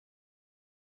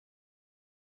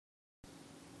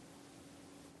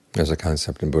There's a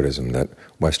concept in Buddhism that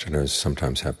Westerners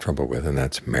sometimes have trouble with, and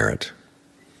that's merit,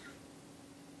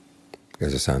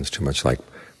 because it sounds too much like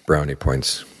brownie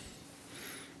points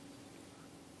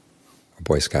or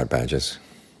Boy Scout badges.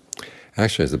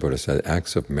 Actually, as the Buddha said,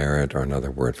 acts of merit are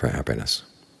another word for happiness.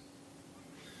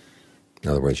 In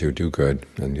other words, you do good,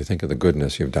 and you think of the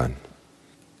goodness you've done,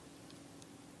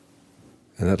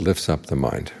 and that lifts up the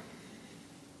mind.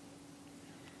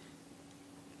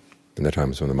 And there are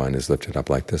times when the mind is lifted up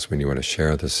like this, when you want to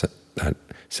share that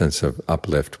sense of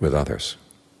uplift with others.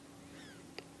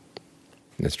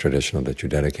 And it's traditional that you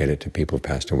dedicate it to people who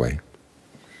passed away,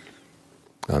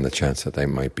 on the chance that they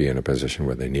might be in a position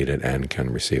where they need it and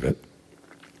can receive it.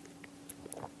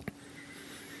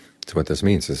 So what this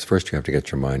means is, first you have to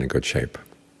get your mind in good shape.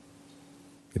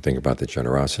 You think about the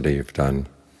generosity you've done,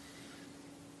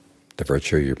 the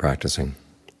virtue you're practicing,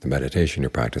 the meditation you're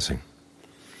practicing,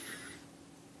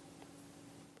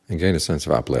 and gain a sense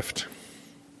of uplift.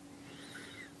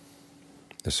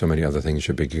 There's so many other things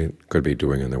you could be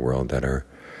doing in the world that are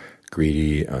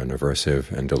greedy and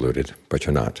aversive and deluded, but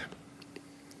you're not.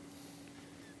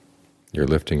 You're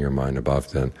lifting your mind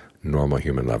above the normal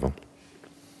human level.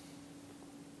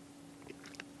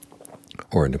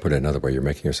 Or to put it another way, you're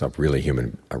making yourself a real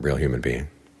human being.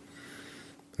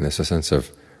 And there's a sense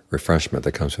of refreshment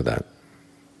that comes with that.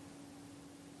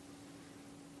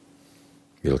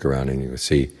 You look around and you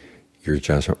see your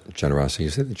generosity, you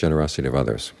see the generosity of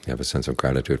others. You have a sense of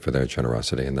gratitude for their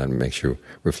generosity, and that makes you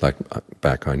reflect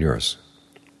back on yours,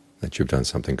 that you've done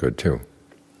something good too.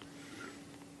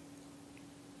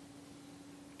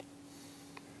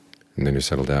 And then you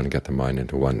settle down and get the mind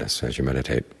into oneness as you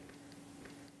meditate.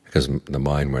 Because the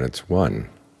mind, when it's one,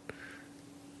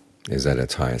 is at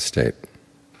its highest state.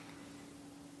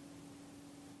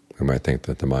 We might think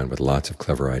that the mind with lots of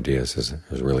clever ideas is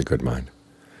a really good mind.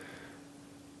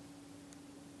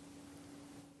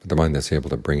 But the mind that's able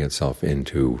to bring itself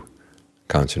into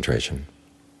concentration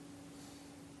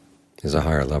is a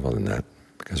higher level than that,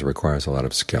 because it requires a lot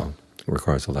of skill. It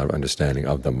requires a lot of understanding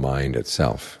of the mind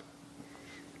itself.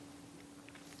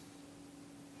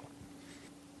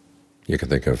 You can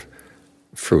think of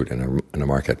fruit in a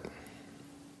market.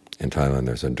 In Thailand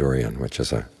there's a durian, which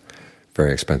is a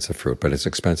very expensive fruit, but it's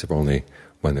expensive only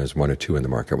when there's one or two in the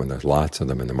market. When there's lots of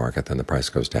them in the market, then the price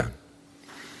goes down.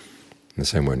 In the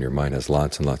same way, when your mind has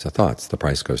lots and lots of thoughts, the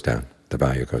price goes down, the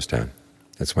value goes down.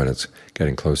 That's when it's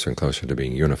getting closer and closer to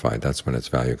being unified. That's when its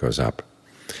value goes up.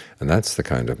 And that's the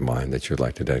kind of mind that you'd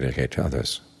like to dedicate to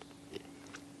others.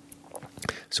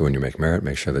 So when you make merit,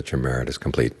 make sure that your merit is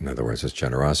complete. In other words, it's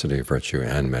generosity, virtue,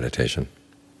 and meditation.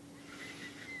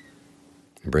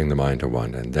 Bring the mind to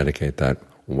one and dedicate that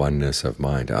oneness of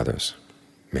mind to others.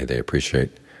 May they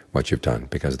appreciate what you've done,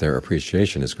 because their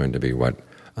appreciation is going to be what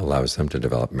allows them to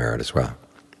develop merit as well.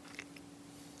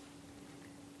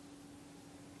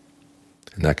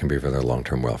 And that can be for their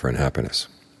long-term welfare and happiness,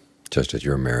 just as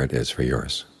your merit is for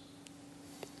yours.